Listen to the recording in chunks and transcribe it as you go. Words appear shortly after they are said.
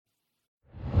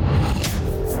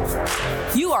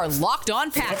You are Locked On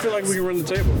Packers. I feel like we can run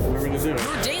the table. What are we going to do?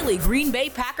 Your daily Green Bay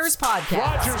Packers podcast.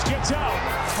 Rodgers gets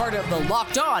out. Part of the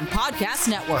Locked On Podcast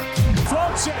Network.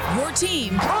 Floats it. Your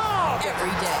team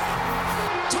every day.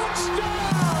 Touchdown.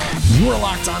 You are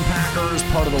Locked On Packers,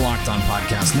 part of the Locked On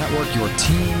Podcast Network, your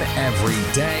team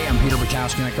every day. I'm Peter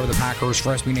Bukowski, and I cover the Packers for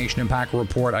SB Nation and Packer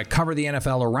Report. I cover the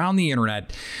NFL around the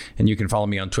internet, and you can follow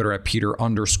me on Twitter at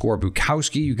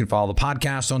Peter_Bukowski. You can follow the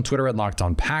podcast on Twitter at Locked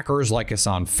On Packers. Like us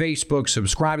on Facebook.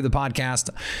 Subscribe to the podcast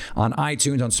on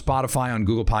iTunes, on Spotify, on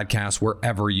Google Podcasts.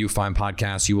 Wherever you find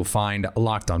podcasts, you will find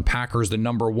Locked On Packers, the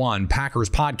 #1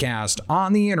 Packers podcast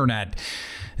on the internet.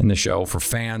 And the show for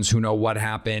fans who know what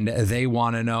happened. They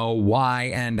want to know why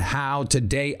and how.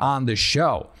 Today on the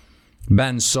show,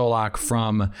 Ben Solak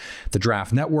from the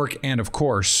Draft Network and, of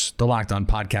course, the Locked On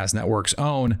Podcast Network's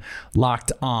own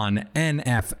Locked On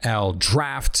NFL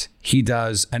Draft. He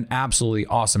does an absolutely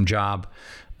awesome job.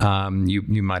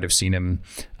 You might have seen him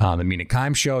on the Mina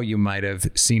Kimes show. You might have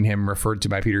seen him referred to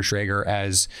by Peter Schrager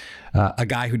as a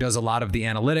guy who does a lot of the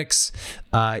analytics.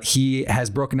 He has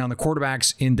broken down the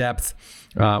quarterbacks in depth.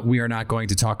 We are not going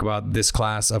to talk about this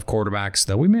class of quarterbacks,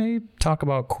 though we may talk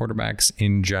about quarterbacks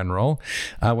in general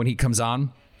when he comes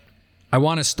on. I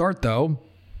want to start, though,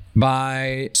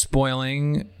 by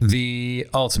spoiling the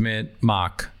ultimate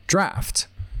mock draft.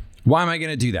 Why am I going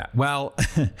to do that? Well,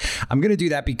 I'm going to do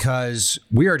that because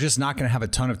we are just not going to have a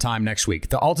ton of time next week.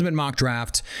 The Ultimate Mock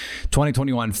Draft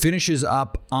 2021 finishes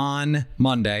up on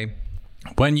Monday,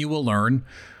 when you will learn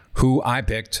who I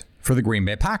picked for the Green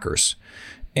Bay Packers.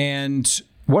 And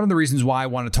one of the reasons why I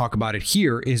want to talk about it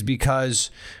here is because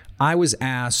I was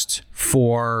asked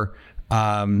for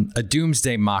a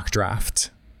doomsday mock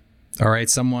draft. All right.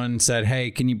 Someone said,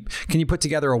 hey, can you put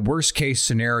together a worst case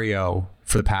scenario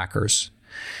for the Packers?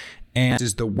 And this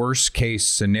is the worst case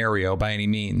scenario by any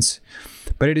means.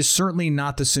 But it is certainly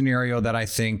not the scenario that I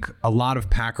think a lot of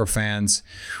Packer fans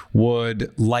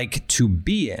would like to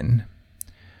be in.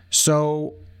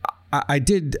 So I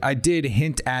did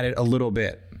hint at it a little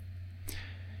bit.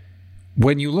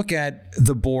 When you look at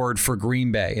the board for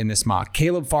Green Bay in this mock,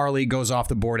 Caleb Farley goes off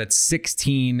the board at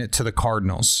 16 to the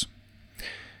Cardinals.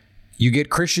 You get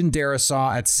Christian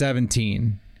Darrisaw at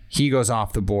 17. He goes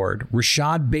off the board.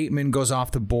 Rashad Bateman goes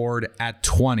off the board at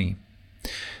 20.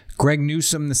 Greg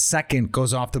Newsome II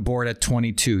goes off the board at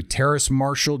 22. Terrace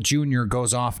Marshall Jr.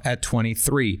 goes off at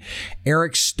 23.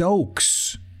 Eric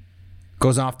Stokes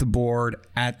goes off the board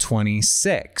at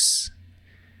 26.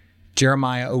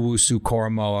 Jeremiah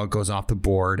Owusu-Koramoah goes off the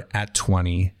board at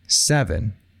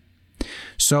 27.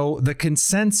 So the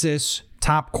consensus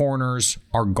top corners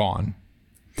are gone.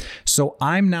 So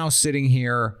I'm now sitting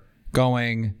here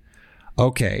going,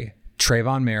 okay,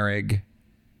 Trayvon Merrick,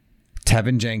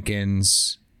 Tevin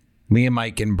Jenkins, Liam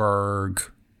Eichenberg.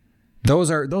 Those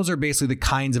are basically the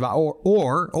kinds of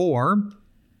or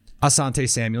Asante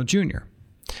Samuel Jr.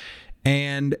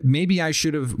 And maybe I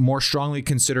should have more strongly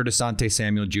considered Asante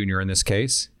Samuel Jr. in this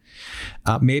case.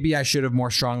 Maybe I should have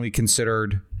more strongly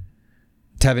considered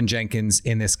Tevin Jenkins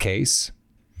in this case.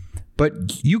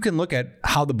 But you can look at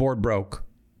how the board broke.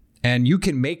 And you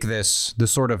can make this the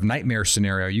sort of nightmare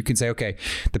scenario. You can say, okay,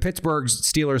 the Pittsburgh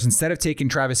Steelers, instead of taking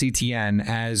Travis Etienne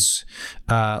as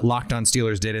Locked On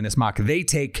Steelers did in this mock, they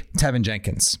take Tevin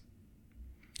Jenkins.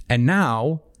 And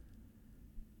now,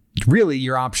 really,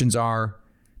 your options are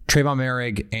Trayvon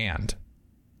Merrick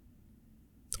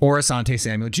or Asante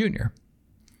Samuel Jr.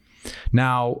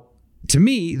 Now, to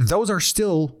me, those are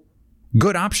still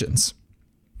good options.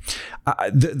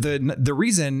 The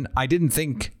reason I didn't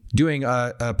think doing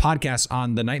a podcast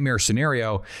on the nightmare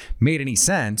scenario made any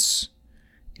sense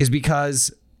is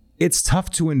because it's tough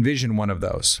to envision one of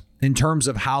those in terms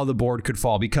of how the board could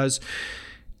fall. Because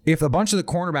if a bunch of the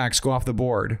cornerbacks go off the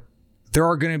board, there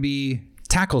are going to be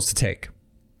tackles to take.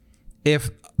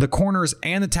 If the corners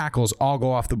and the tackles all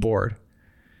go off the board,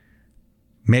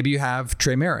 maybe you have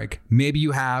Trey Merrick. Maybe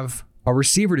you have a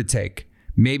receiver to take.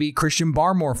 Maybe Christian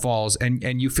Barmore falls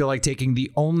and you feel like taking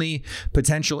the only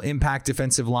potential impact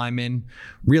defensive lineman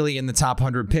really in the top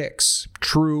 100 picks.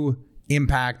 True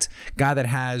impact, guy that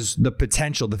has the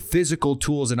potential, the physical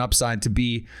tools and upside to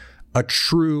be a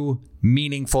true,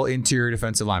 meaningful interior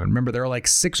defensive lineman. Remember, there are like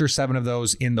 6 or 7 of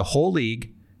those in the whole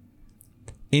league.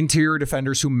 Interior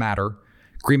defenders who matter.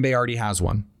 Green Bay already has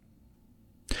one.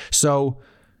 So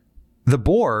the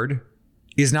board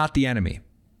is not the enemy.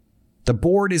 The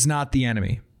board is not the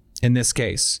enemy in this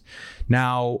case.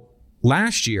 Now,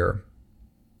 last year,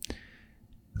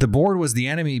 the board was the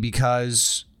enemy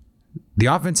because the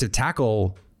offensive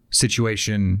tackle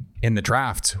situation in the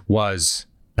draft was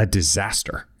a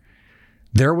disaster.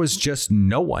 There was just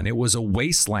no one. It was a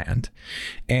wasteland.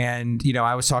 And,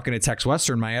 I was talking to Tex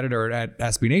Western, my editor at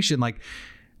SB Nation, like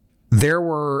there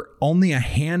were only a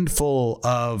handful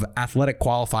of athletic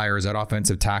qualifiers at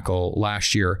offensive tackle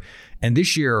last year. And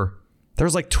this year,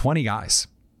 there's like 20 guys.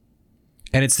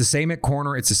 And it's the same at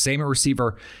corner. It's the same at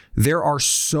receiver. There are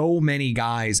so many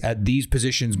guys at these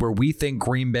positions where we think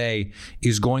Green Bay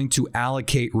is going to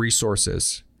allocate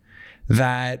resources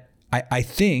that I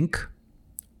think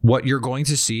what you're going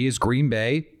to see is Green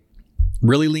Bay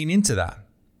really lean into that.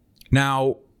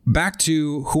 Now, back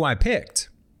to who I picked,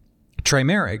 Trey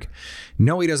Merrick.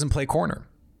 No, he doesn't play corner.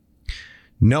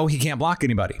 No, he can't block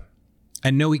anybody.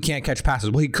 And no, he can't catch passes.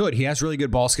 Well, he could. He has really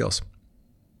good ball skills.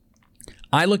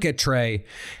 I look at Trey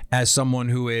as someone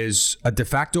who is a de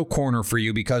facto corner for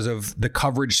you because of the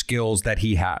coverage skills that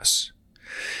he has.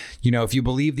 If you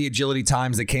believe the agility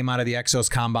times that came out of the Exos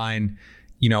Combine,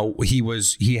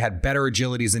 he had better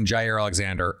agilities than Jair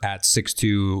Alexander at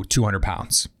 6'2", 200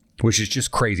 pounds, which is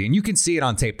just crazy. And you can see it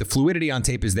on tape. The fluidity on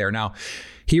tape is there. Now,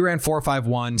 he ran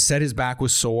 4.51, said his back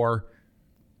was sore.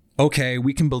 Okay,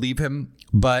 we can believe him.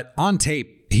 But on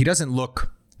tape, he doesn't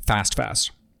look fast.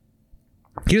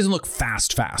 He doesn't look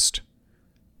fast.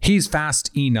 He's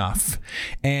fast enough.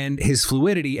 And his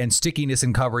fluidity and stickiness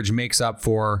in coverage makes up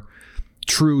for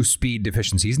true speed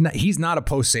deficiency. He's not a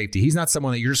post safety. He's not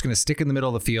someone that you're just going to stick in the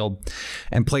middle of the field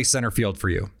and play center field for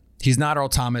you. He's not Earl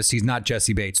Thomas. He's not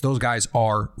Jesse Bates. Those guys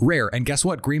are rare. And guess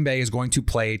what? Green Bay is going to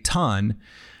play a ton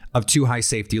of two high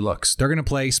safety looks. They're going to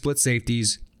play split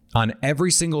safeties on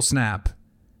every single snap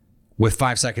with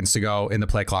 5 seconds to go in the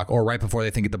play clock or right before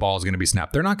they think the ball is going to be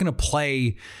snapped. They're not going to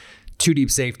play two deep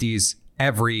safeties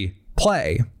every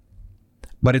play,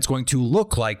 but it's going to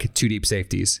look like two deep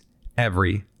safeties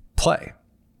every play.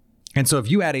 And so if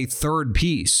you add a third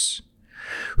piece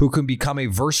who can become a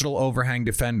versatile overhang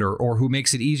defender or who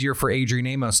makes it easier for Adrian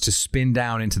Amos to spin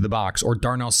down into the box or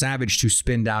Darnell Savage to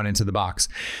spin down into the box,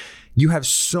 you have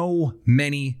so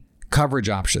many coverage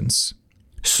options,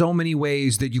 so many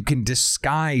ways that you can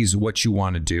disguise what you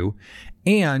want to do,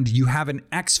 and you have an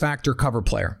X factor cover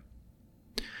player.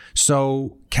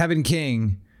 So Kevin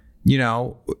King,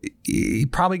 he's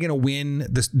probably going to win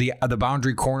the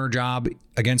boundary corner job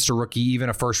against a rookie, even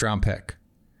a first round pick.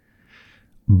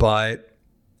 But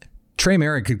Trey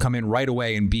Merrick could come in right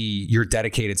away and be your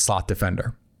dedicated slot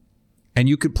defender. And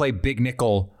you could play big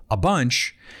nickel a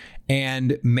bunch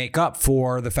and make up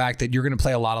for the fact that you're going to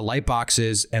play a lot of light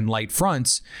boxes and light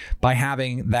fronts by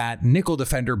having that nickel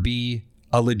defender be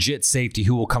a legit safety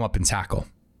who will come up and tackle.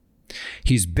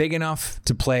 He's big enough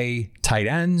to play tight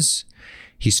ends.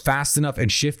 He's fast enough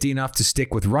and shifty enough to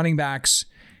stick with running backs.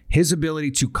 His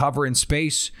ability to cover in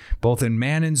space, both in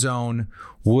man and zone,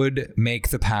 would make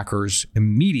the Packers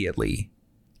immediately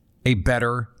a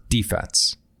better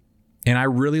defense. And I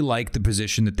really like the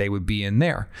position that they would be in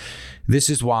there. This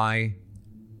is why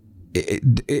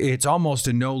it's almost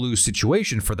a no-lose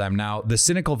situation for them. Now, the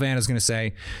cynical Van is going to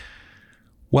say,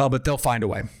 well, but they'll find a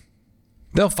way.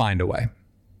 They'll find a way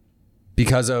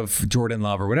because of Jordan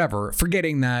Love or whatever,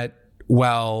 forgetting that,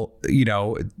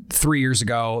 3 years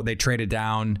ago, they traded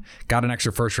down, got an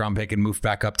extra first-round pick, and moved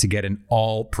back up to get an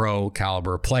all-pro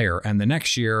caliber player. And the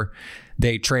next year,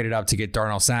 they traded up to get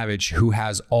Darnell Savage, who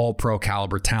has all-pro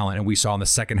caliber talent. And we saw in the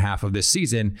second half of this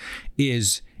season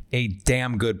is a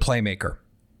damn good playmaker.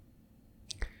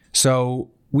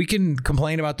 So we can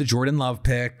complain about the Jordan Love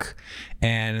pick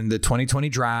and the 2020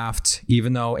 draft,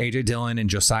 even though A.J. Dillon and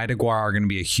Josiah DeGuara are going to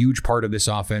be a huge part of this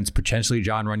offense, potentially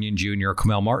John Runyon Jr. or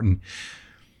Kamel Martin.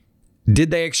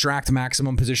 Did they extract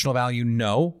maximum positional value?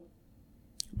 No.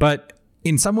 But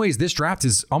in some ways, this draft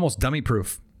is almost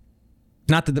dummy-proof.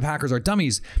 Not that the Packers are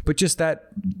dummies, but just that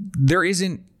there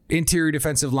isn't interior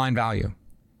defensive line value.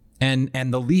 And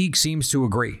the league seems to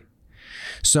agree.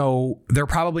 So they're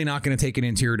probably not going to take an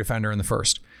interior defender in the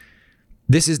first.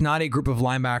 This is not a group of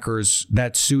linebackers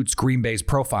that suits Green Bay's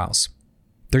profiles.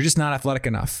 They're just not athletic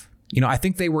enough. I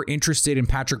think they were interested in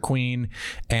Patrick Queen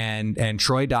and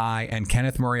Troy Dye and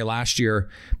Kenneth Murray last year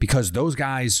because those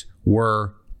guys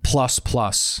were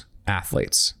plus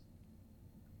athletes.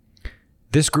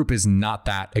 This group is not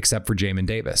that except for Jamin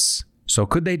Davis. So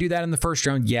could they do that in the first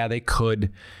round? Yeah, they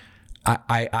could.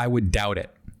 I would doubt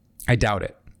it. I doubt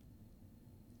it.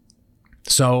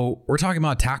 So we're talking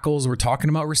about tackles, we're talking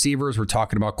about receivers, we're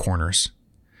talking about corners.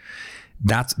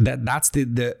 That's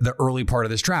the early part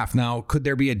of this draft. Now, could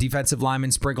there be a defensive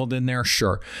lineman sprinkled in there?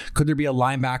 Sure. Could there be a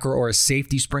linebacker or a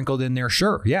safety sprinkled in there?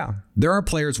 Sure. Yeah. There are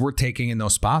players we're taking in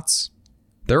those spots.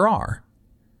 There are.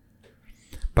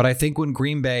 But I think when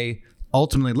Green Bay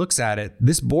ultimately looks at it,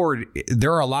 this board,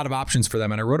 there are a lot of options for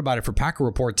them. And I wrote about it for Packer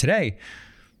Report today.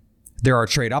 There are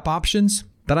trade up options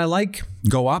that I like.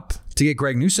 Go up to get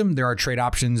Greg Newsome. There are trade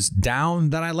options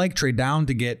down that I like. Trade down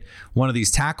to get one of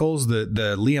these tackles, the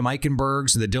Liam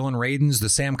Eichenbergs, the Dylan Radens, the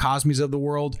Sam Cosmes of the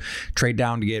world. Trade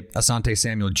down to get Asante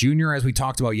Samuel Jr., as we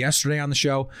talked about yesterday on the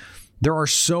show. There are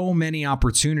so many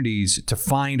opportunities to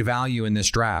find value in this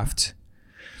draft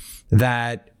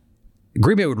that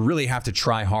Green Bay would really have to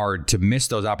try hard to miss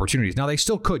those opportunities. Now, they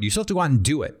still could. You still have to go out and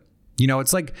do it. You know,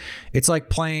 it's like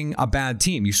playing a bad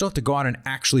team. You still have to go out and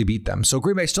actually beat them. So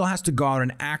Green Bay still has to go out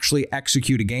and actually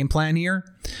execute a game plan here.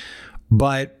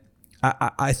 But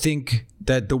I think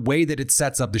that the way that it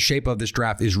sets up the shape of this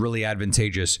draft is really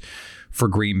advantageous for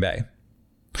Green Bay.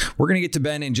 We're going to get to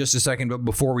Ben in just a second, but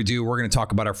before we do, we're going to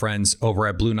talk about our friends over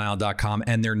at BlueNile.com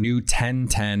and their new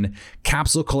 1010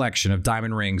 capsule collection of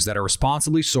diamond rings that are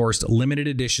responsibly sourced, limited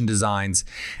edition designs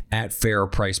at fair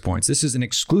price points. This is an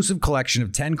exclusive collection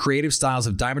of 10 creative styles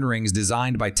of diamond rings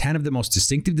designed by 10 of the most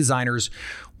distinctive designers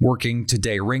working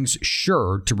today. Rings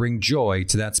sure to bring joy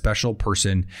to that special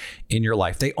person in your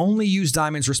life. They only use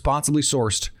diamonds responsibly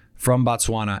sourced from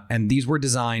Botswana, and these were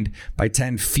designed by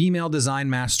 10 female design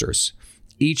masters,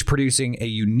 each producing a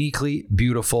uniquely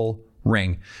beautiful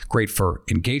ring. Great for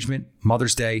engagement,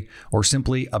 Mother's Day, or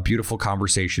simply a beautiful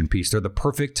conversation piece. They're the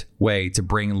perfect way to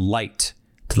bring light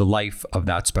to the life of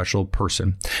that special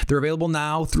person. They're available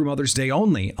now through Mother's Day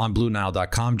only on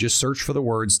BlueNile.com. Just search for the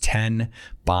words 10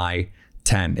 by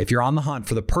 10. If you're on the hunt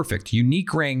for the perfect,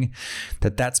 unique ring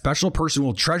that special person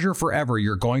will treasure forever,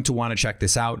 you're going to want to check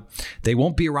this out. They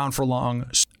won't be around for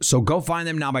long, so go find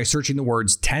them now by searching the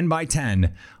words 10 by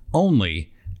 10 only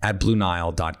at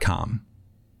BlueNile.com.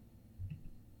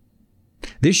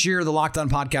 This year, the Locked On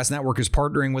Podcast Network is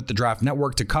partnering with the Draft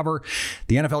Network to cover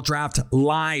the NFL Draft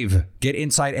live. Get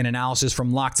insight and analysis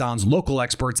from Locked On's local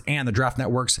experts and the Draft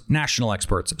Network's national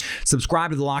experts.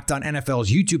 Subscribe to the Locked On NFL's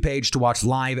YouTube page to watch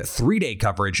live 3-day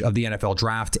coverage of the NFL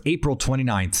Draft, April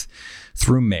 29th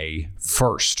through May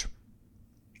 1st.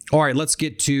 All right, let's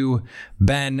get to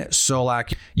Ben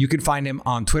Solak. You can find him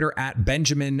on Twitter at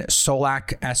Benjamin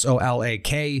Solak,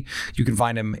 Solak. You can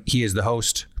find him. He is the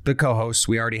host, the co-host.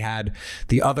 We already had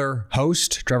the other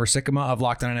host, Trevor Sikkema of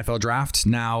Locked On NFL Draft,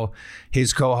 now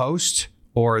his co-host,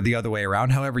 or the other way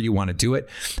around, however you want to do it.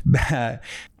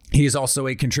 He is also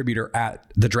a contributor at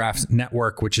the Draft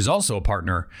Network, which is also a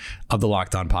partner of the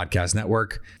Locked On Podcast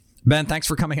Network. Ben, thanks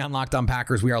for coming on Locked On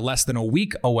Packers. We are less than a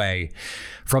week away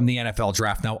from the NFL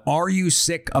Draft. Now, are you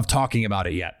sick of talking about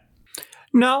it yet?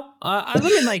 No, I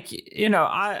mean,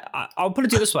 I'll put it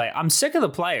to you this way. I'm sick of the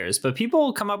players, but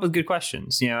people come up with good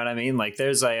questions. You know what I mean? Like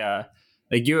there's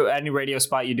any radio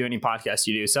spot you do, any podcast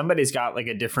you do, somebody's got like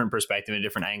a different perspective, a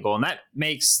different angle. And that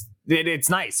makes it's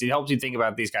nice. It helps you think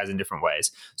about these guys in different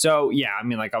ways. So, yeah, I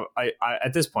mean, like I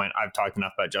at this point, I've talked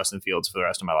enough about Justin Fields for the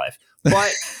rest of my life,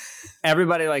 but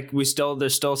everybody,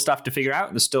 there's still stuff to figure out.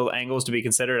 There's still angles to be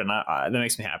considered. And that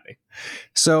makes me happy.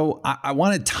 So I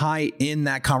want to tie in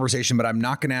that conversation, but I'm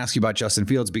not going to ask you about Justin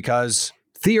Fields because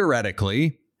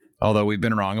theoretically, although we've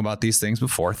been wrong about these things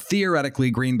before, theoretically,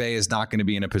 Green Bay is not going to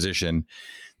be in a position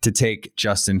to take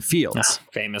Justin Fields.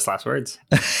 Famous last words.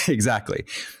 Exactly.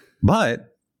 But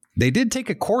they did take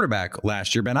a quarterback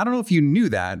last year, Ben. I don't know if you knew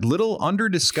that. Little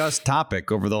under-discussed topic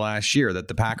over the last year that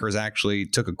the Packers actually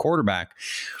took a quarterback.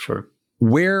 Sure.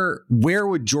 Where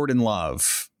would Jordan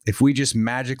Love, if we just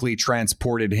magically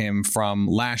transported him from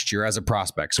last year as a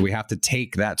prospect, so we have to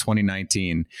take that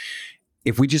 2019,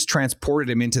 if we just transported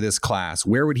him into this class,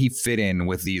 where would he fit in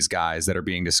with these guys that are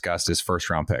being discussed as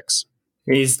first-round picks?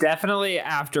 He's definitely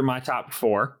after my top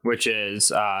four, which is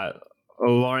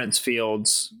Lawrence,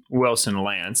 Fields, Wilson,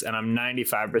 Lance, and I'm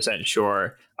 95%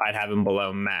 sure I'd have him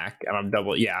below Mac, and I'm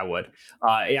double. Yeah, I would.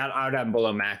 I would have him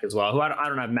below Mac as well. I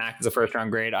don't have Mac as a first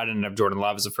round grade. I didn't have Jordan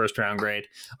Love as a first round grade.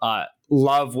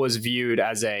 Love was viewed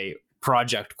as a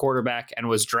project quarterback and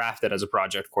was drafted as a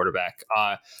project quarterback.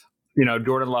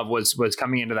 Jordan Love was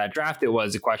coming into that draft. It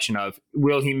was a question of,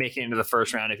 will he make it into the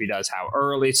first round? If he does, how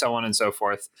early, so on and so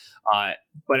forth.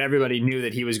 But everybody knew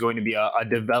that he was going to be a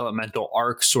developmental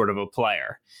arc sort of a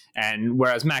player. And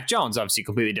whereas Mac Jones, obviously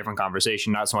completely different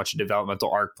conversation, not so much a developmental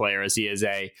arc player as he is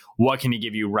what can he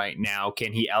give you right now?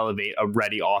 Can he elevate a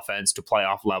ready offense to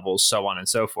playoff levels, so on and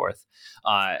so forth.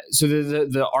 So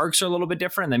the arcs are a little bit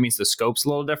different. That means the scope's a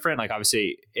little different. Like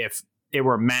obviously if it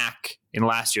were Mac in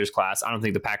last year's class, I don't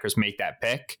think the Packers make that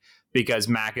pick because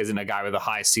Mac isn't a guy with a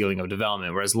high ceiling of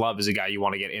development, whereas Love is a guy you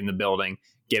want to get in the building,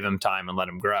 give him time and let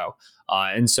him grow.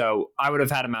 And so I would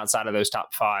have had him outside of those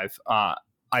top five.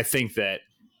 I think that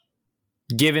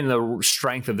given the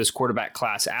strength of this quarterback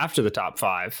class after the top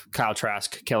five, Kyle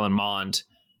Trask, Kellen Mond,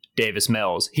 Davis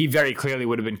Mills, he very clearly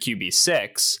would have been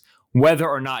QB6 Whether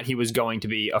or not he was going to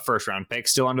be a first round pick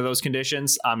still under those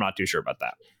conditions, I'm not too sure about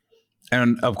that.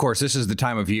 And of course, this is the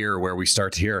time of year where we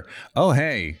start to hear, oh,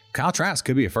 hey, Kyle Trask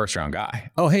could be a first round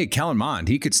guy. Oh, hey, Kellen Mond,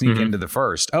 he could sneak into the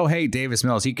first. Oh, hey, Davis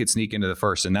Mills, he could sneak into the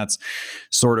first. And that's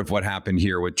sort of what happened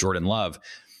here with Jordan Love.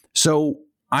 So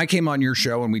I came on your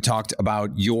show and we talked about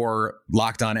your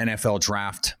Locked On NFL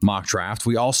Draft mock draft.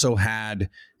 We also had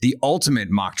the ultimate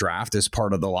mock draft as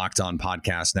part of the Locked On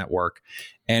Podcast Network.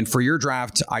 And for your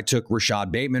draft, I took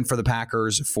Rashad Bateman for the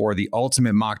Packers. For the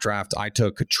ultimate mock draft, I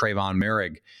took Trayvon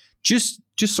Merrick. Just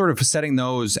sort of setting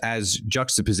those as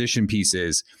juxtaposition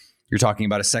pieces. You're talking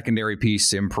about a secondary piece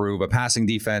to improve a passing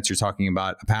defense. You're talking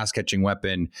about a pass catching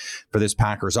weapon for this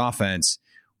Packers offense.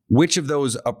 Which of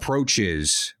those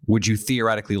approaches would you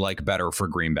theoretically like better for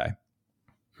Green Bay?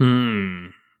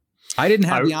 I didn't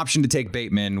have the option to take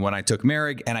Bateman when I took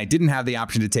Merrick, and I didn't have the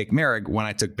option to take Merrick when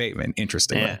I took Bateman,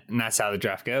 interestingly. Yeah, and that's how the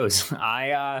draft goes.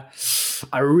 I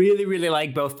really, really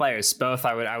like both players. Both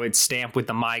I would stamp with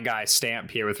the my guy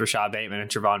stamp here with Rashad Bateman and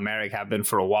Trayvon Merrick, have been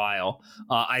for a while.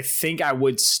 I think I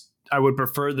would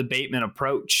prefer the Bateman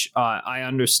approach. I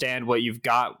understand what you've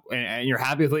got, and you're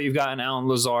happy with what you've got in Allen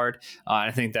Lazard.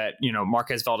 I think that,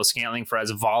 Marquez Valdes-Scantling, for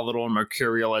as volatile and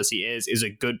mercurial as he is a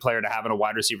good player to have in a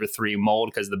wide receiver 3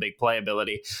 mold because of the big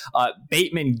playability.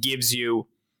 Bateman gives you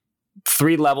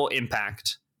 3-level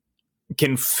impact,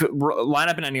 can line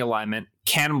up in any alignment,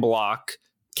 can block,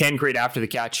 can create after the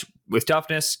catch with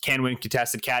toughness, can win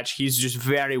contested catch. He's just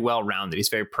very well rounded. He's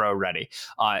very pro ready.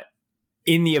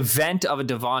 In the event of a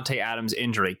Devontae Adams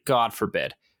injury, God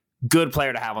forbid, good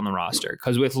player to have on the roster.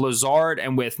 Because with Lazard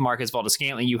and with Marcus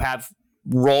Valdes-Scantling, you have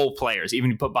role players.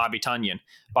 Even you put Bobby Tonyan,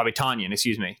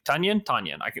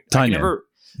 Tonyan. I can never.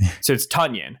 So it's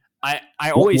Tonyan.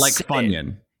 I always like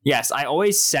Funyan. Yes, I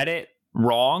always said it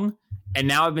wrong. And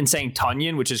now I've been saying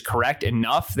Tonyan, which is correct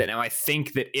enough that now I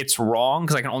think that it's wrong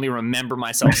because I can only remember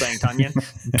myself saying Tonyan,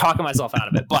 talking myself out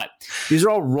of it. But these are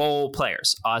all role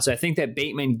players. So I think that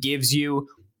Bateman gives you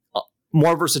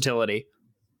more versatility,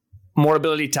 more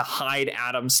ability to hide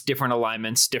Adams, different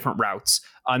alignments, different routes,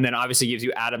 and then obviously gives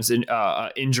you Adams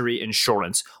injury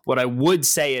insurance. What I would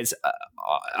say is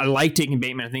I like taking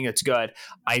Bateman. I think that's good.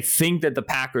 I think that the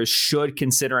Packers should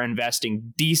consider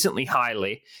investing decently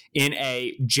highly in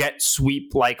a jet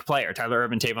sweep-like player. Tyler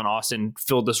Ervin, Tavon Austin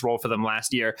filled this role for them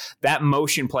last year. That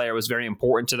motion player was very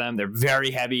important to them. They're very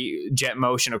heavy jet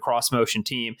motion, a cross-motion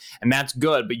team, and that's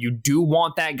good. But you do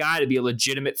want that guy to be a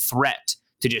legitimate threat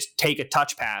to just take a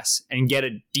touch pass and get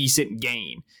a decent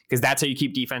gain, because that's how you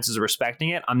keep defenses respecting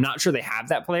it. I'm not sure they have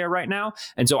that player right now.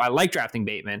 And so I like drafting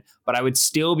Bateman, but I would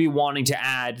still be wanting to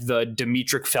add the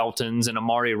Demetric Feltons and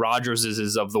Amari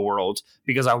Rogerses of the world,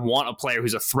 because I want a player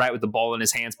who's a threat with the ball in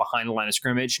his hands behind the line of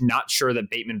scrimmage. Not sure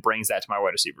that Bateman brings that to my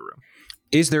wide receiver room.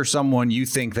 Is there someone you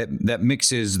think that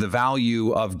mixes the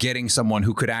value of getting someone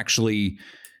who could actually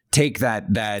take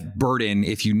that burden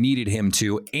if you needed him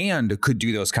to, and could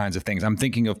do those kinds of things? I'm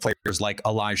thinking of players like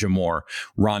Elijah Moore,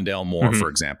 Rondale Moore, for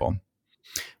example.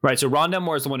 Right. So Rondale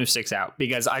Moore is the one who sticks out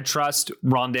because I trust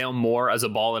Rondale more as a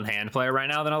ball in hand player right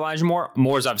now than Elijah Moore.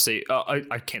 Moore's obviously,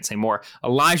 I can't say more.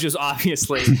 Elijah's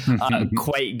obviously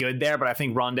quite good there, but I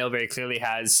think Rondale very clearly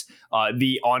has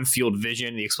the on-field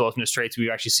vision, the explosiveness traits.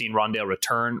 We've actually seen Rondale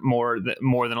return more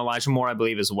than Elijah Moore, I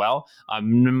believe, as well.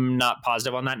 I'm not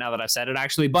positive on that now that I've said it,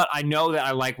 actually, but I know that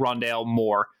I like Rondale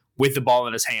Moore with the ball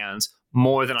in his hands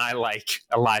more than I like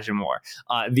Elijah Moore.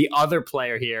 The other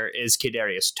player here is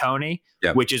Kadarius Toney,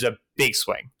 which is a big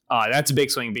swing. That's a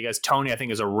big swing because Toney, I think,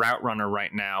 as a route runner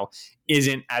right now,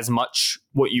 isn't as much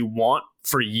what you want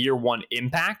for year one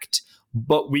impact.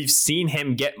 But we've seen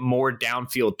him get more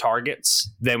downfield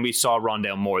targets than we saw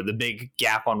Rondale Moore. The big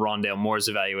gap on Rondale Moore's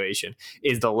evaluation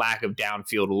is the lack of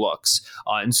downfield looks.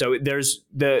 And so there's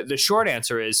the short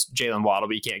answer is Jalen Waddle,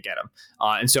 but you can't get him.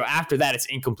 And so after that, it's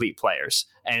incomplete players.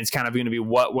 And it's kind of going to be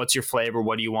what's your flavor?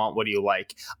 What do you want? What do you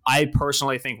like? I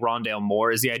personally think Rondale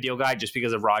Moore is the ideal guy just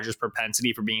because of Rodgers'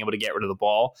 propensity for being able to get rid of the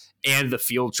ball and the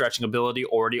field stretching ability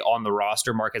already on the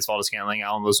roster. Marquez Valdes-Scantling,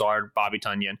 Allen Lazard, Bobby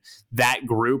Tonyan. That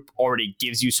group already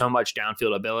gives you so much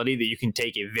downfield ability that you can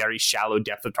take a very shallow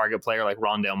depth of target player like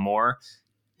Rondale Moore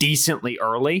decently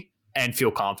early and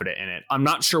feel confident in it. I'm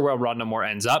not sure where Rondale Moore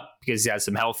ends up because he has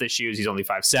some health issues. He's only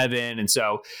 5'7". And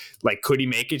so, could he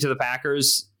make it to the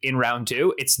Packers in round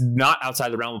 2? It's not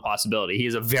outside the realm of possibility. He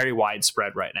is a very wide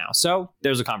spread right now. So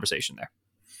there's a conversation there.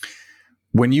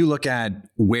 When you look at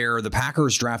where the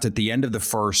Packers draft at the end of the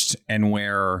first and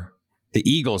where the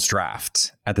Eagles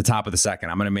draft at the top of the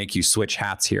second, I'm going to make you switch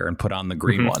hats here and put on the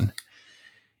green one.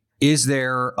 Is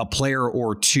there a player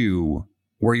or two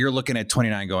where you're looking at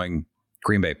 29 going,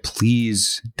 Green Bay,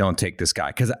 please don't take this guy.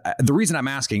 Because the reason I'm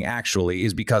asking actually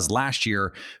is because last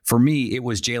year, for me, it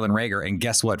was Jalen Reagor. And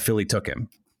guess what? Philly took him.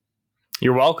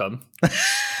 You're welcome.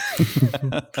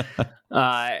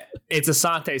 It's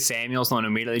Asante Samuel's the one who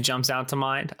immediately jumps out to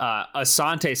mind.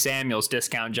 Asante Samuel's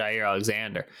discount Jair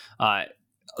Alexander.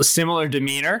 Similar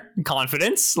demeanor,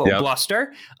 confidence, little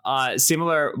bluster,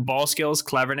 similar ball skills,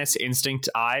 cleverness, instinct,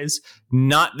 eyes,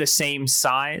 not the same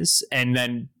size, and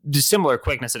then just similar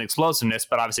quickness and explosiveness,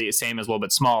 but obviously Sam is a little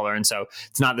bit smaller, and so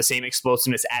it's not the same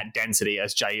explosiveness at density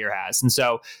as Jair has. And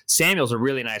so Samuel's a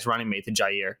really nice running mate to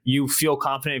Jair. You feel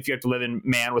confident if you have to live in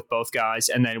man with both guys,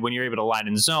 and then when you're able to line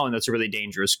in zone, that's a really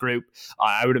dangerous group.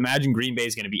 I would imagine Green Bay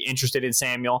is going to be interested in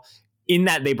Samuel. In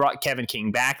that they brought Kevin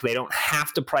King back, they don't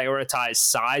have to prioritize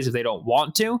size if they don't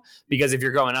want to, because if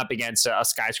you're going up against a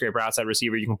skyscraper outside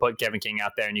receiver, you can put Kevin King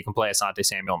out there and you can play Asante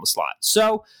Samuel in the slot.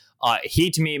 So he,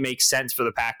 to me, makes sense for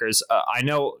the Packers. I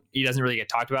know he doesn't really get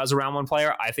talked about as a round one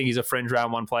player. I think he's a fringe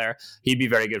round one player. He'd be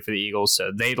very good for the Eagles,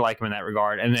 so they'd like him in that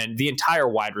regard. And then the entire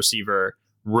wide receiver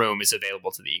room is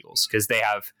available to the Eagles because they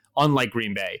have, unlike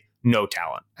Green Bay, no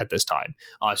talent at this time.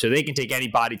 So they can take any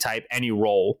body type, any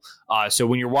role. So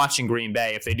when you're watching Green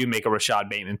Bay, if they do make a Rashad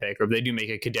Bateman pick or if they do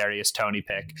make a Kadarius Toney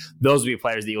pick, those will be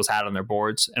players the Eagles had on their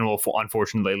boards and will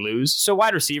unfortunately lose. So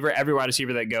wide receiver, every wide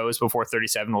receiver that goes before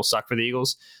 37 will suck for the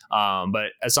Eagles. But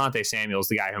Asante Samuel is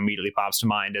the guy who immediately pops to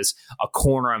mind as a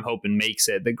corner I'm hoping makes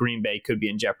it that Green Bay could be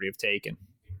in jeopardy of taking.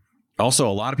 Also,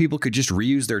 a lot of people could just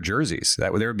reuse their jerseys.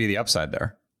 There would be the upside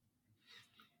there.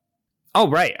 Oh,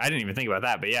 right. I didn't even think about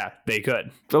that, but yeah, they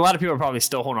could. But a lot of people are probably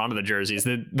still holding on to the jerseys.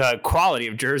 The quality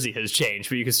of jersey has changed,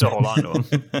 but you can still hold on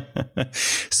to them.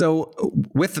 So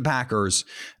with the Packers,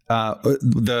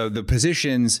 the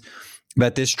positions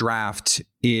that this draft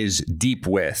is deep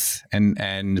with,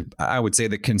 and I would say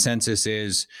the consensus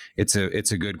is it's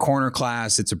a good corner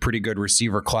class, it's a pretty good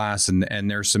receiver class, and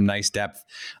there's some nice depth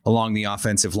along the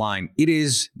offensive line. It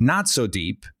is not so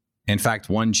deep. In fact,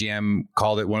 one GM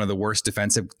called it one of the worst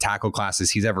defensive tackle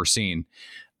classes he's ever seen.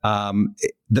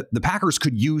 The Packers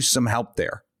could use some help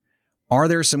there. Are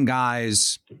there some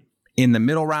guys in the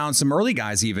middle round, some early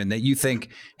guys even, that you think,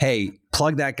 hey,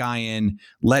 plug that guy in,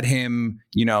 let him,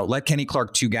 let Kenny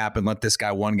Clark 2 gap and let this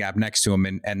guy 1 gap next to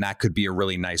him, and that could be a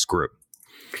really nice group?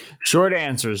 Short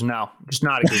answer is no. It's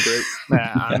not a good group.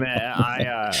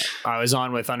 I was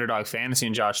on with Underdog Fantasy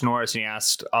and Josh Norris, and he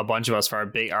asked a bunch of us for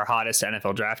our hottest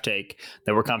NFL draft take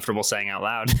that we're comfortable saying out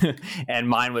loud. And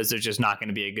mine was there's just not going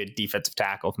to be a good defensive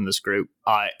tackle from this group.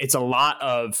 It's a lot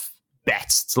of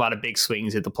bets. It's a lot of big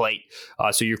swings at the plate.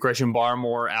 So your Christian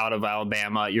Barmore out of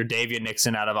Alabama, your Davian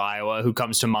Nixon out of Iowa, who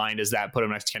comes to mind as that put him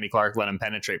next to Kenny Clark, let him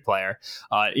penetrate player.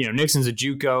 Nixon's a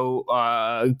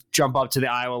JUCO, jump up to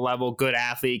the Iowa level, good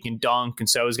athlete, can dunk, and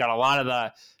so he's got a lot of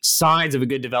the signs of a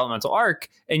good developmental arc.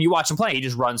 And you watch him play, he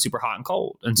just runs super hot and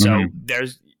cold. And so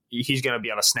he's going to be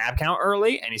on a snap count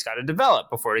early, and he's got to develop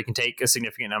before he can take a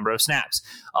significant number of snaps.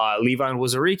 Levi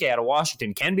Wazarike out of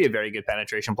Washington can be a very good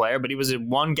penetration player, but he was a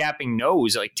one-gapping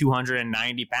nose, like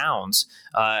 290 pounds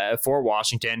for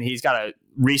Washington. He's got to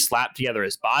re-slap together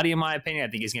his body, in my opinion. I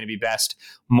think he's going to be best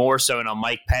more so in a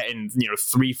Mike Pettin,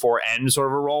 3-4 end sort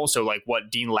of a role. So like what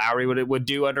Dean Lowry would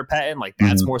do under Pettin, like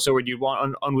that's more so what you'd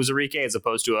want on Wazarike as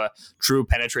opposed to a true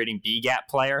penetrating B-gap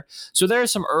player. So there are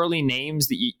some early names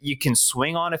that you can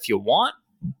swing on if you want,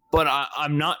 but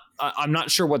I'm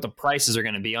not sure what the prices are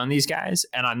going to be on these guys,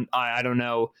 and I don't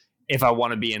know if I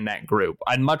want to be in that group.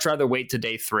 I'd much rather wait to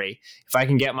day 3. If I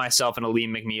can get myself an Aleem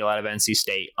McNeil out of NC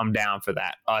State, I'm down for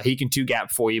that. He can 2-gap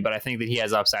for you, but I think that he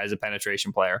has upside as a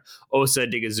penetration player. Osa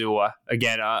Digizua,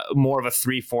 again, more of a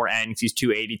 3-4 end. He's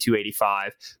 280,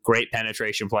 285. Great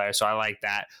penetration player, so I like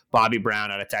that. Bobby Brown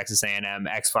out of Texas A&M,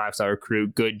 X5-star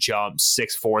recruit, good jump,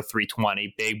 6'4",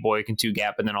 320. Big boy, can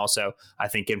 2-gap, and then also I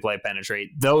think can play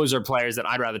penetrate. Those are players that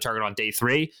I'd rather target on day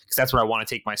 3 because that's where I want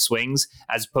to take my swings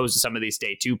as opposed to some of these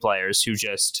day 2 players who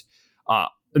just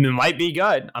might be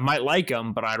good. I might like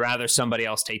them, but I'd rather somebody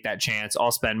else take that chance.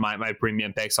 I'll spend my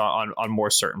premium picks on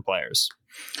more certain players.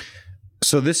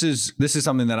 So this is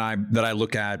something that I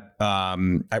look at.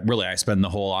 I spend the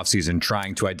whole offseason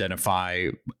trying to identify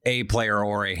a player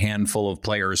or a handful of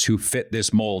players who fit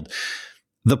this mold.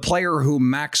 The player who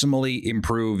maximally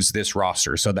improves this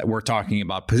roster, so that we're talking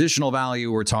about positional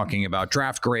value, we're talking about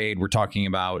draft grade, we're talking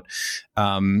about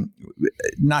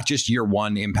not just year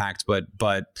 1 impact, but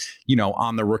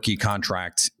on the rookie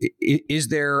contract. Is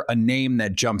there a name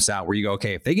that jumps out where you go,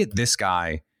 okay, if they get this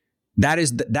guy, that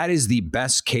is the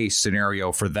best case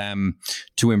scenario for them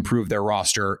to improve their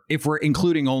roster? If we're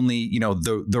including only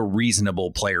the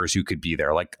reasonable players who could be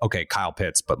there, like okay, Kyle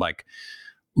Pitts, but like,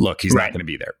 look, he's not going to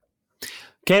be there.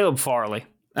 Caleb Farley.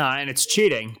 And it's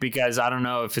cheating because I don't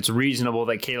know if it's reasonable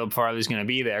that Caleb Farley's going to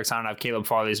be there because I don't have Caleb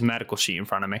Farley's medical sheet in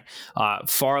front of me.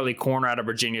 Farley, corner out of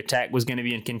Virginia Tech, was going to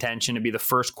be in contention to be the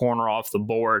first corner off the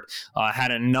board.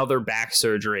 Had another back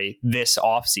surgery this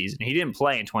offseason. He didn't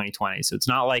play in 2020, so it's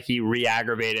not like he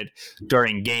re-aggravated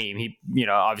during game. He,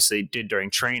 obviously did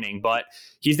during training, but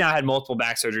he's now had multiple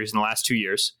back surgeries in the last 2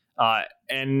 years.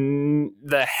 And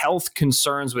the health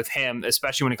concerns with him,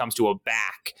 especially when it comes to a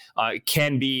back,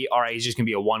 can be, all right, he's just going to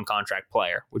be a one contract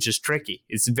player, which is tricky.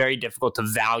 It's very difficult to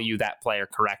value that player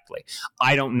correctly.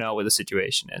 I don't know what the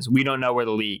situation is. We don't know where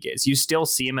the league is. You still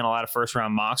see him in a lot of first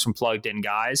round mocks from plugged in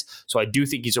guys. So I do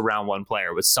think he's a round one player,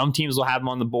 but some teams will have him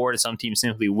on the board and some teams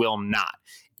simply will not.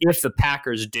 If the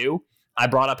Packers do, I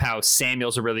brought up how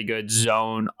Samuel's a really good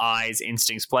zone, eyes,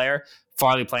 instincts player.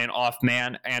 Farley playing off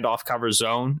man and off cover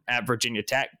zone at Virginia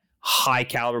Tech. High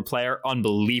caliber player,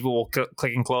 unbelievable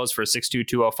click and close for a 6'2",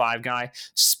 205 guy.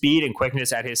 Speed and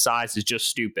quickness at his size is just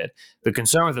stupid. The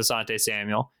concern with Asante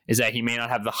Samuel is that he may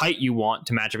not have the height you want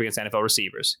to match up against NFL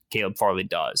receivers. Caleb Farley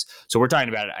does. So we're talking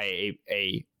about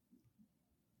a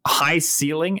high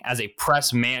ceiling as a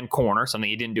press man corner, something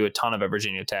he didn't do a ton of at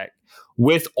Virginia Tech,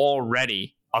 with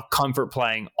already a comfort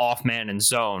playing off man and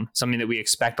zone, something that we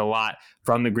expect a lot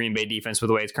from the Green Bay defense with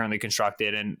the way it's currently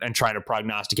constructed and try to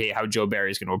prognosticate how Joe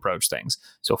Barry is going to approach things.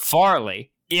 So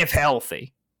Farley, if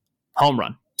healthy, home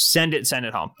run, send it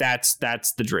home. That's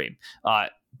the dream.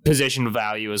 Position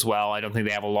value as well. I don't think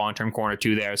they have a long-term corner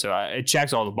two there. So it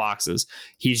checks all the boxes.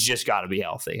 He's just got to be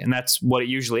healthy. And that's what it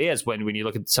usually is when you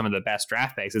look at some of the best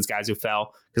draft picks. It's guys who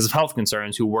fell because of health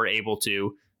concerns who were able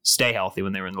to stay healthy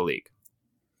when they were in the league.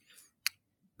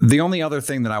 The only other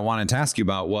thing that I wanted to ask you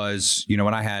about was,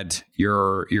 when I had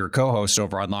your co-host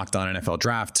over on Locked On NFL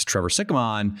Draft, Trevor Sikkema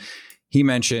on, he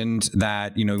mentioned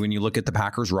that, when you look at the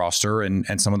Packers roster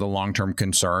and some of the long-term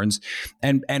concerns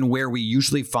and where we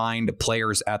usually find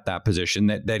players at that position,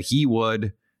 that he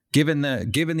would, given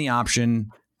the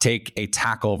option, take a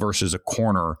tackle versus a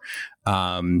corner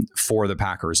for the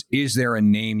Packers. Is there a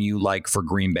name you like for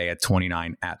Green Bay at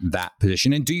 29 at that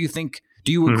position? And do you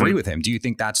agree with him? Do you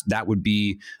think that would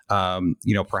be,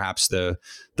 perhaps the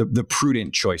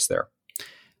prudent choice there?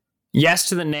 Yes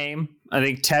to the name. I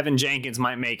think Tevin Jenkins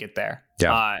might make it there.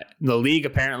 Yeah. The league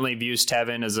apparently views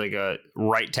Tevin as like a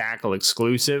right tackle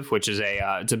exclusive, which is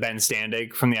to Ben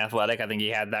Standig from The Athletic. I think he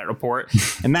had that report.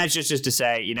 And that's just to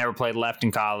say you never played left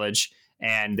in college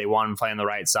and they want him to play on the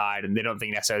right side, and they don't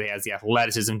think necessarily he has the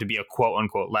athleticism to be a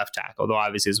quote-unquote left tackle. Though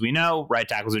obviously, as we know, right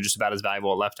tackles are just about as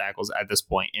valuable as left tackles at this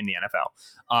point in the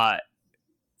NFL.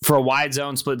 For a wide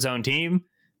zone, split zone team,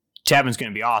 Tevin's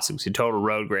going to be awesome. He's a total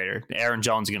road grader. Aaron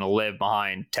Jones is going to live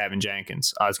behind Tevin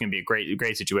Jenkins. It's going to be a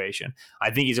great situation.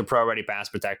 I think he's a pro-ready pass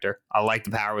protector. I like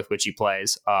the power with which he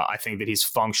plays. I think that he's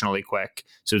functionally quick,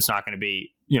 so it's not going to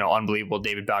be unbelievable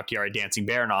David Bakhtiari dancing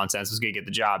bear nonsense. It's going to get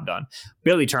the job done.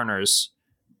 Billy Turner's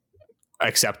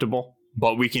acceptable,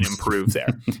 but we can improve there.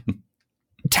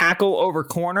 Tackle over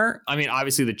corner. I mean,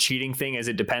 obviously the cheating thing is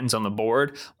it depends on the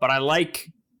board, but I like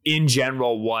in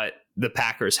general what the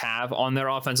Packers have on their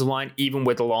offensive line, even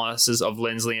with the losses of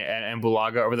Lindsley and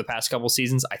Bulaga over the past couple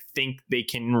seasons. I think they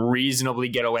can reasonably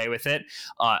get away with it.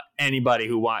 Anybody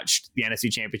who watched the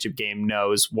NFC Championship game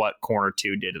knows what corner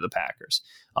two did to the Packers.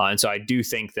 And so I do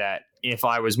think that if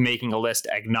I was making a list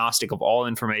agnostic of all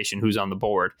information who's on the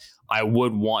board, I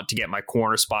would want to get my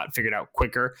corner spot figured out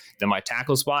quicker than my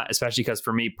tackle spot, especially because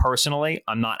for me personally,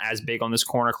 I'm not as big on this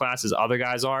corner class as other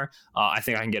guys are. I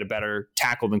think I can get a better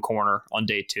tackle than corner on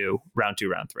day 2, round 2,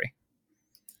 round 3.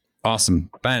 Awesome.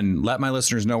 Ben, let my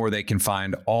listeners know where they can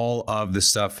find all of the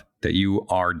stuff that you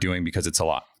are doing, because it's a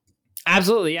lot.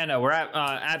 Absolutely. Yeah, no, we're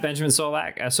at Benjamin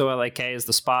Solak. SOLAK is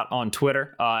the spot on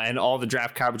Twitter. And all the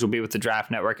draft coverage will be with the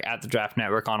Draft Network at the Draft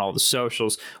Network on all the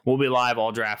socials. We'll be live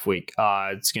all draft week.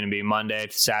 It's going to be Monday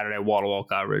to Saturday, wall-to-wall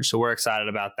coverage. So we're excited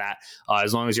about that.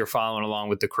 As long as you're following along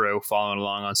with the crew, following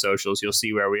along on socials, you'll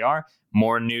see where we are.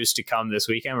 More news to come this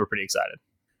weekend. We're pretty excited.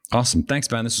 Awesome. Thanks,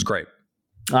 Ben. This is great.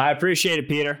 I appreciate it,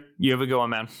 Peter. You have a good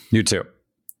one, man. You too.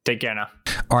 Take care now.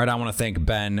 All right. I want to thank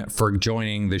Ben for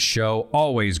joining the show.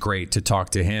 Always great to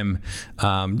talk to him.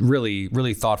 Really,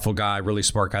 really thoughtful guy, really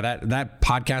smart guy. That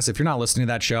podcast, if you're not listening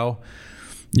to that show,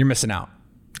 you're missing out.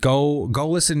 Go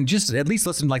listen. Just at least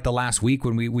listen like the last week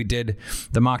when we did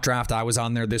the mock draft. I was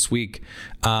on there this week,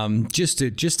 just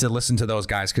to listen to those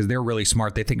guys, because they're really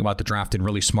smart. They think about the draft in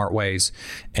really smart ways,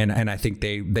 and I think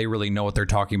they really know what they're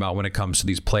talking about when it comes to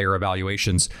these player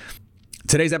evaluations.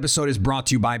 Today's episode is brought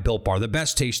to you by Built Bar, the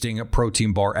best tasting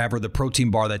protein bar ever, the protein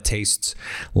bar that tastes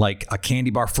like a candy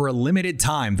bar. For a limited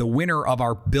time, the winner of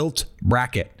our Built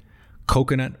bracket,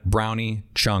 Coconut Brownie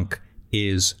Chunk,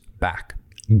 is back.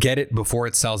 Get it before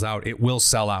it sells out. It will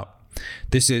sell out.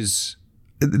 This is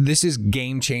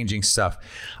game-changing stuff.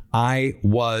 I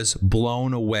was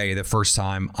blown away the first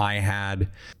time I had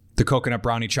the coconut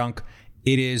brownie chunk.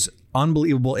 It is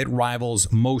unbelievable. It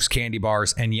rivals most candy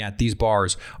bars, and yet these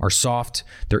bars are soft,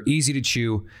 they're easy to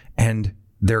chew, and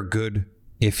they're good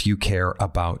if you care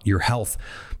about your health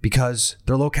because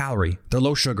they're low calorie, they're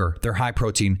low sugar, they're high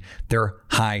protein, they're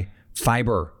high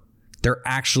fiber. They're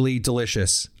actually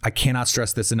delicious. I cannot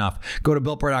stress this enough. Go to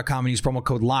BuiltBar.com and use promo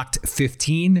code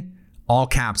LOCKED15, all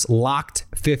caps,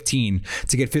 LOCKED15,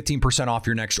 to get 15% off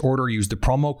your next order. Use the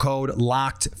promo code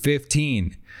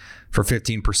LOCKED15 for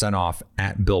 15% off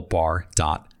at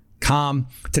BuiltBar.com.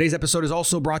 Today's episode is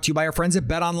also brought to you by our friends at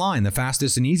BetOnline, the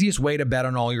fastest and easiest way to bet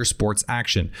on all your sports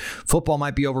action. Football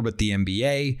might be over, but the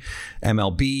NBA,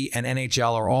 MLB, and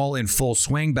NHL are all in full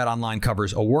swing. BetOnline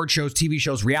covers award shows, TV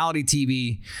shows, reality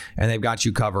TV, and they've got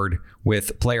you covered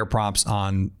with player props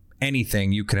on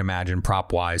anything you can imagine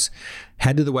prop-wise.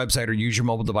 Head to the website or use your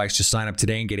mobile device to sign up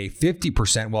today and get a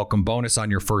 50% welcome bonus on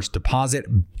your first deposit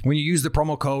when you use the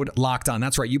promo code LOCKEDON.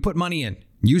 That's right. You put money in.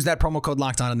 Use that promo code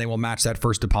LOCKEDON and they will match that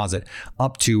first deposit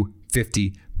up to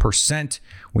 50%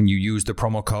 when you use the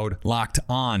promo code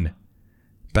LOCKEDON.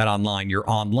 BetOnline, your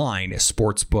online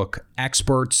sportsbook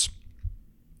experts.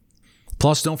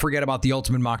 Plus, don't forget about the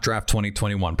Ultimate Mock Draft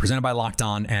 2021, presented by Locked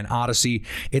On and Odyssey.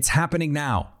 It's happening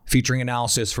now, featuring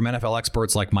analysis from NFL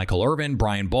experts like Michael Irvin,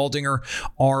 Brian Baldinger,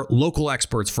 our local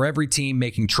experts for every team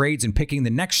making trades and picking the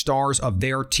next stars of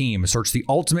their team. Search the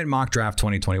Ultimate Mock Draft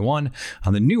 2021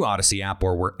 on the new Odyssey app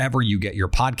or wherever you get your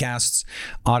podcasts.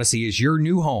 Odyssey is your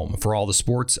new home for all the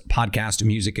sports, podcast,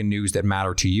 music, and news that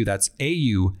matter to you. That's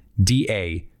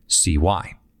AUDACY.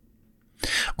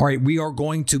 All right, we are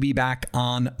going to be back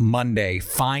on Monday.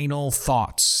 Final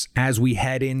thoughts as we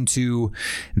head into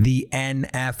the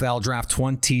NFL Draft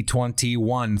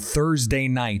 2021. Thursday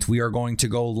night, we are going to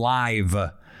go live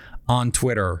on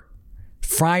Twitter.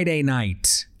 Friday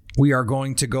night, we are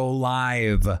going to go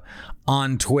live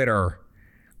on Twitter.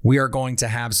 We are going to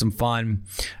have some fun.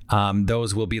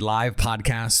 Those will be live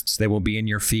podcasts. They will be in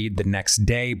your feed the next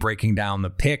day, breaking down the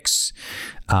picks.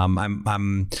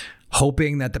 I'm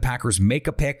hoping that the Packers make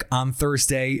a pick on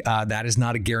Thursday. That is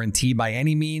not a guarantee by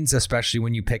any means, especially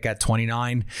when you pick at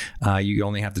 29. You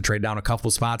only have to trade down a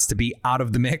couple spots to be out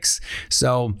of the mix.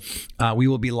 So we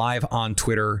will be live on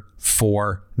Twitter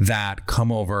for that.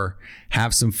 Come over,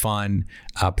 have some fun.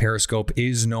 Periscope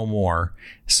is no more.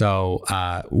 So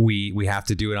we have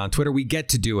to do it on Twitter. We get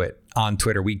to do it on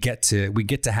Twitter. We get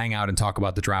to hang out and talk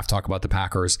about the draft, talk about the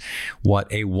Packers.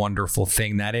 What a wonderful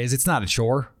thing that is. It's not a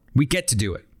chore. We get to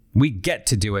do it. We get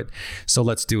to do it. So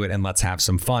let's do it and let's have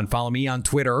some fun. Follow me on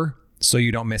Twitter so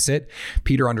you don't miss it.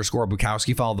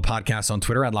 Peter_Bukowski. Follow the podcast on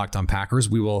Twitter at Locked On Packers.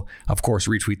 We will, of course,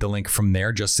 retweet the link from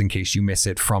there just in case you miss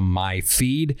it from my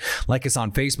feed. Like us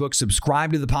on Facebook.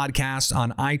 Subscribe to the podcast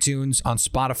on iTunes, on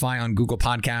Spotify, on Google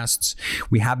Podcasts.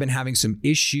 We have been having some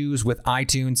issues with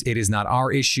iTunes. It is not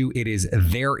our issue. It is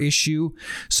their issue.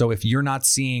 So if you're not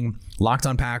seeing Locked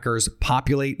On Packers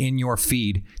populate in your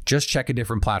feed, just check a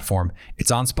different platform. It's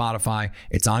on Spotify.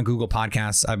 It's on Google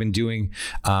Podcasts. I've been doing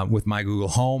with my Google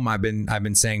Home. I've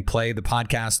been saying play the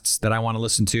podcasts that I want to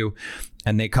listen to,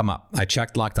 and they come up. I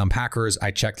checked Locked On Packers.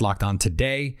 I checked Locked On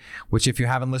Today, which if you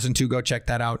haven't listened to, go check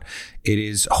that out. It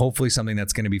is hopefully something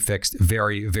that's going to be fixed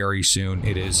very, very soon.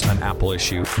 It is an Apple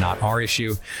issue, not our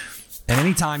issue. And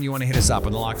anytime you want to hit us up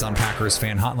on the Locked On Packers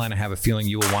fan hotline, I have a feeling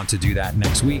you will want to do that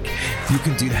next week. You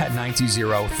can do that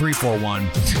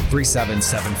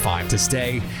 920-341-3775 to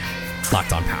stay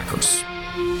Locked On Packers.